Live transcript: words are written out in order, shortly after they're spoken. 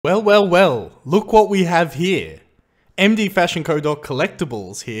Well, well, well, look what we have here.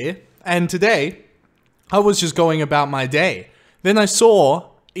 MDFashionCo.collectibles here, and today, I was just going about my day. Then I saw,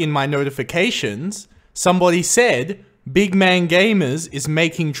 in my notifications, somebody said, Big Man Gamers is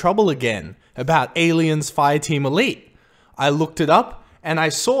making trouble again about Aliens Fireteam Elite. I looked it up, and I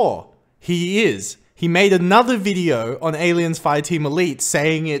saw, he is. He made another video on Aliens Fireteam Elite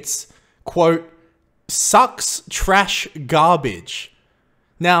saying it's, quote, sucks, trash, garbage.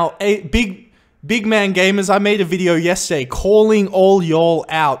 Now, Big Man Gamers, I made a video yesterday calling all y'all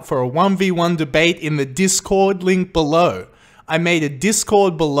out for a 1v1 debate in the Discord link below. I made a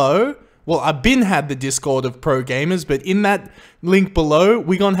Discord below. Well, I've had the Discord of pro gamers, but in that link below,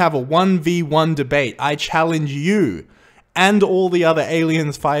 we're gonna have a 1v1 debate. I challenge you and all the other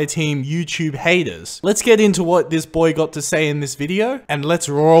Aliens Fireteam YouTube haters. Let's get into what this boy got to say in this video, and let's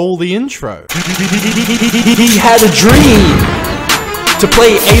roll the intro. He had a dream to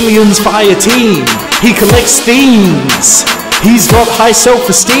play Aliens Fireteam. He collects themes. He's got high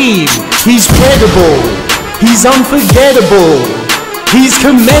self-esteem. He's credible. He's unforgettable. He's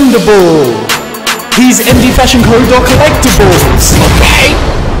commendable. He's MDFashionCo.collectibles. Okay?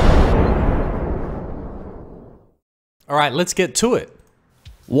 Alright, let's get to it.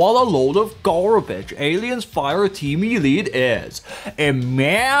 What a load of garbage Aliens Fireteam Elite is.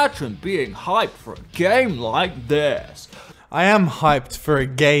 Imagine being hyped for a game like this. I am hyped for a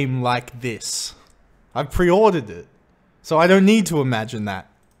game like this. I've pre-ordered it, so I don't need to imagine that.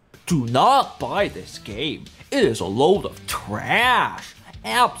 Do not buy this game. It is a load of trash.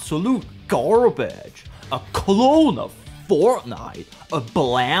 Absolute garbage. A clone of Fortnite. A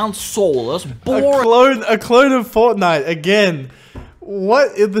bland, soulless, boring... A clone of Fortnite, again.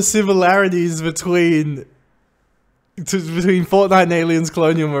 What are the similarities between Fortnite and Aliens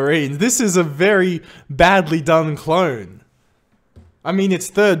Colonial Marines? This is a very badly done clone. I mean, it's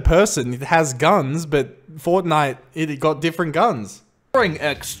third person, it has guns, but Fortnite, it got different guns.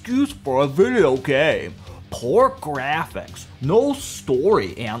 Excuse for a video game. Poor graphics, no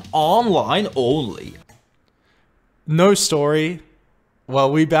story, and online only. No story.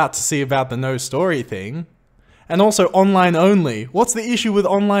 Well, we're about to see about the no story thing. And also online only. What's the issue with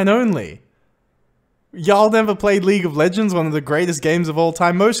online only? Y'all never played League of Legends, one of the greatest games of all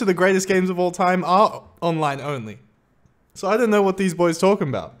time? Most of the greatest games of all time are online only. So I don't know what these boys talking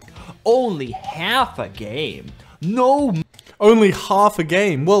about. Only half a game. No. Only half a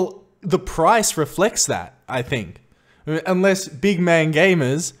game. Well, the price reflects that, I think. Unless Big Man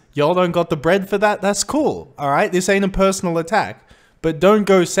Gamers, y'all don't got the bread for that, that's cool. Alright, this ain't a personal attack. But don't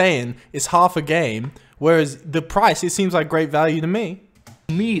go saying it's half a game, whereas the price, it seems like great value to me.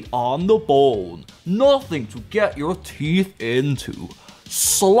 Meat on the bone. Nothing to get your teeth into.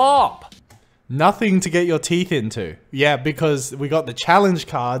 Slop. Nothing to get your teeth into. Yeah, because we got the challenge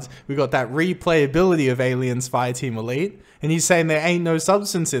cards, we got that replayability of Aliens Fireteam Elite, and he's saying there ain't no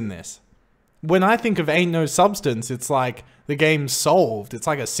substance in this. When I think of ain't no substance, it's like the game's solved. It's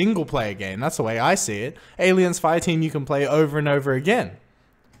like a single player game. That's the way I see it. Aliens Fireteam you can play over and over again.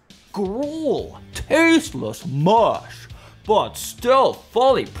 Gruel. Tasteless mush. But still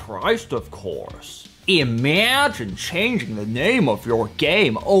fully priced, of course. Imagine changing the name of your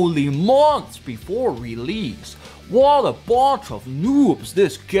game only months before release. What a bunch of noobs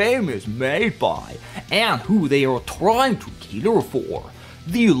this game is made by, and who they are trying to cater for.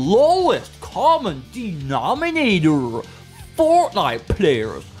 The lowest common denominator. Fortnite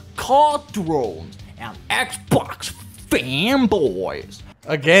players, COD drones, and Xbox fanboys.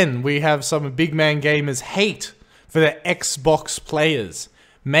 Again, we have some Big Man Gamers hate for the Xbox players.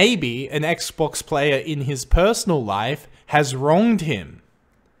 Maybe an Xbox player in his personal life has wronged him.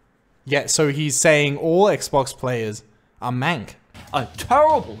 Yeah, so he's saying all Xbox players are mank. A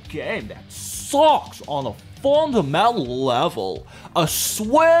terrible game that sucks on a fundamental level. A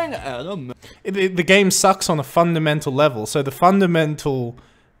swing and a... The game sucks on a fundamental level, so the fundamental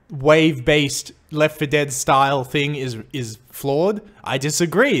wave-based Left 4 Dead style thing is flawed. I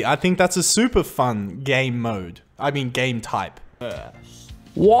disagree. I think that's a super fun game mode. I mean game type. Yes.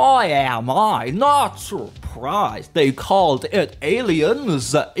 Why am I not surprised they called it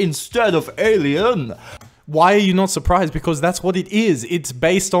Aliens instead of Alien? Why are you not surprised? Because that's what it is. It's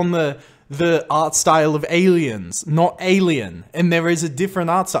based on the art style of Aliens, not Alien. And there is a different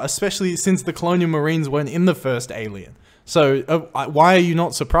art style, especially since the Colonial Marines weren't in the first Alien. So why are you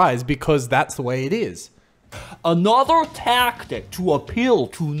not surprised? Because that's the way it is. Another tactic to appeal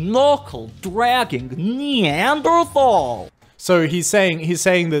to knuckle-dragging Neanderthal. So he's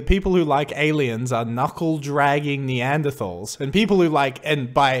saying that people who like aliens are knuckle-dragging Neanderthals, and people who like,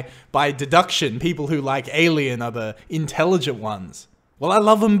 and by deduction, people who like Alien are the intelligent ones. Well, I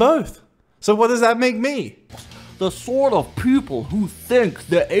love them both. So what does that make me? The sort of people who think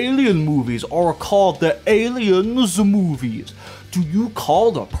the Alien movies are called the Aliens movies. Do you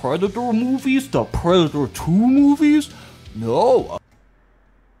call the Predator movies the Predator 2 movies? No.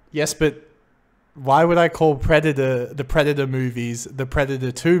 Yes, but why would I call Predator the Predator movies the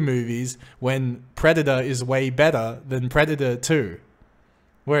Predator 2 movies when Predator is way better than Predator 2?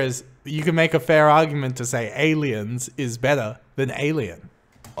 Whereas you can make a fair argument to say Aliens is better than Alien.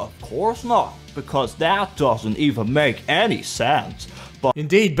 Of course not, because that doesn't even make any sense.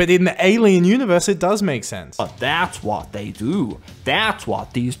 Indeed, but in the Alien universe it does make sense. But that's what they do. That's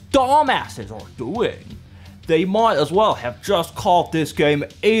what these dumbasses are doing. They might as well have just called this game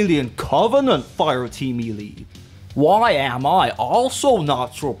Alien Covenant Fireteam Elite. Why am I also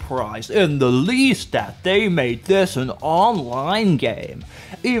not surprised in the least that they made this an online game,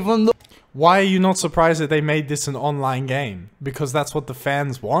 even though— Why are you not surprised that they made this an online game? Because that's what the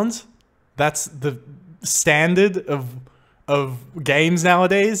fans want? That's the standard of games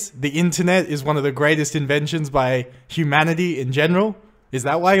nowadays? The internet is one of the greatest inventions by humanity in general? Is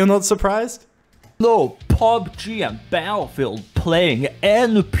that why you're not surprised? No, PUBG and Battlefield playing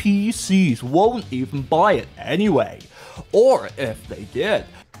NPCs won't even buy it anyway. Or if they did.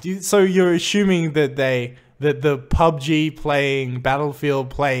 So you're assuming that the PUBG playing, Battlefield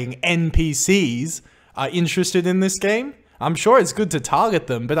playing NPCs are interested in this game? I'm sure it's good to target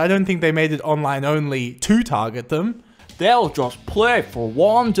them, but I don't think they made it online only to target them. They'll just play for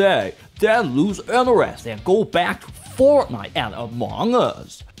one day, then lose interest and go back to Fortnite and Among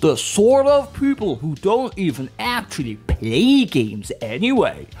Us. The sort of people who don't even actually play games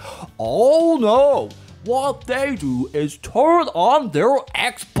anyway. Oh no, what they do is turn on their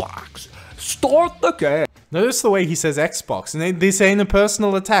Xbox, start the game. Notice the way he says Xbox, and this ain't a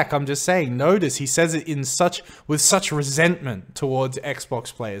personal attack, I'm just saying, notice he says it with such resentment towards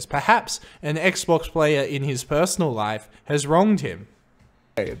Xbox players. Perhaps an Xbox player in his personal life has wronged him.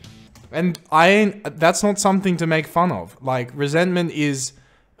 And that's not something to make fun of. Like, resentment is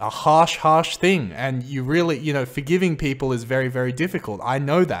a harsh thing, and you really, forgiving people is very, very difficult. I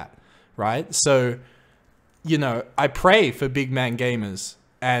know that, right? So, I pray for Big Man Gamers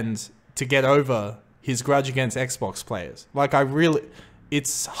and to get over his grudge against Xbox players. Like,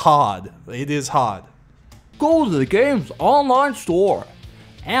 it's hard. It is hard. Go to the game's online store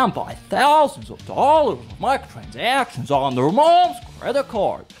and buy thousands of dollars of microtransactions on their mom's credit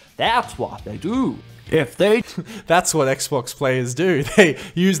card. That's what they do. If they... That's what Xbox players do. They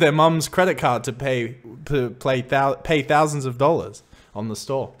use their mum's credit card to pay thousands of dollars on the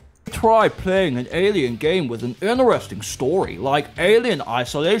store. Try playing an Alien game with an interesting story, like Alien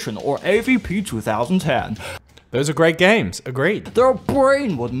Isolation or AVP 2010. Those are great games, agreed. Their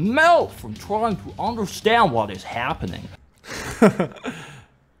brain would melt from trying to understand what is happening.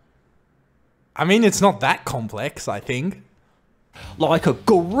 I mean, it's not that complex, I think. Like a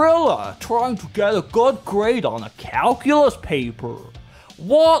gorilla trying to get a good grade on a calculus paper.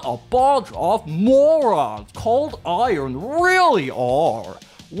 What a bunch of morons Cold Iron really are.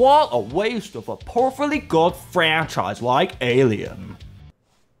 What a waste of a perfectly good franchise like Alien.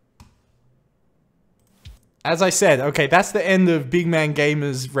 As I said, okay, that's the end of Big Man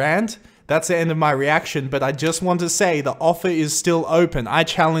Gamer's rant. That's the end of my reaction, but I just want to say the offer is still open. I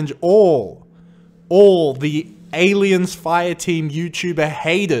challenge all the Aliens Fireteam YouTuber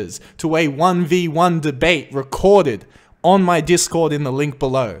haters to a 1v1 debate recorded on my Discord in the link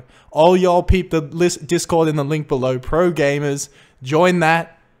below. All y'all peep the Discord in the link below, pro gamers, join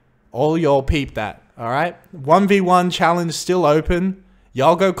that. All y'all peep that, alright? 1v1 challenge still open.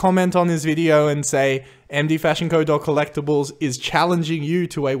 Y'all go comment on this video and say mdfashionco.collectibles is challenging you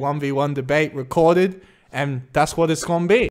to a 1v1 debate recorded, and that's what it's gonna be.